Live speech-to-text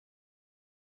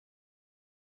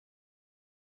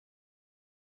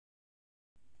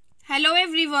Hello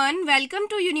everyone, welcome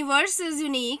to Universe is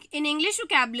Unique. In English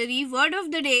vocabulary, word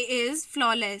of the day is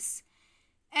flawless.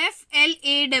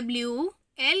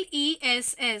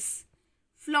 Flawless.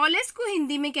 Flawless को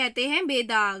हिंदी में कहते हैं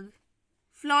बेदाग.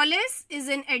 Flawless is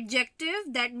an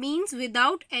adjective that means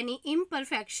without any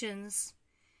imperfections,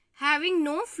 having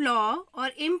no flaw or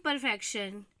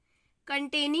imperfection,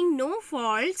 containing no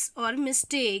faults or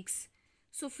mistakes.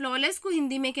 So flawless को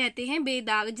हिंदी में कहते हैं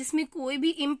बेदाग, जिसमें कोई भी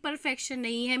इम्परफेक्शन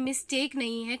नहीं है, मिस्टेक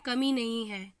नहीं है, कमी नहीं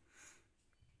है.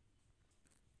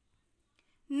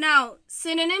 Now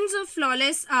synonyms of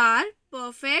flawless are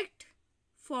perfect,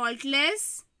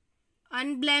 faultless,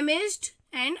 unblemished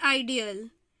and ideal.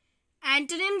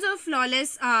 Antonyms of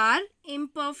flawless are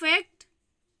imperfect,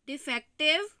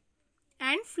 defective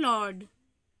and flawed.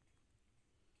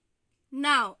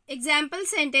 Now example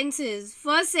sentences.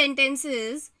 First sentence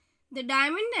is, the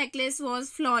diamond necklace was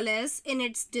flawless in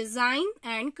its design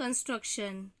and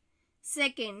construction.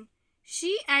 Second,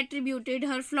 she attributed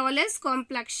her flawless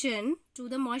complexion to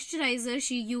the moisturizer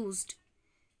she used.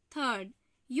 Third,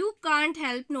 you can't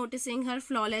help noticing her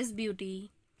flawless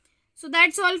beauty. So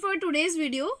that's all for today's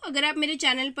video. अगर आप मेरे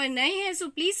channel पर नए हैं so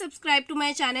please subscribe to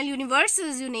my channel Universe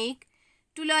is Unique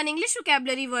to learn English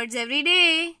vocabulary words every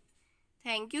day.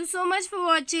 Thank you so much for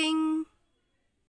watching.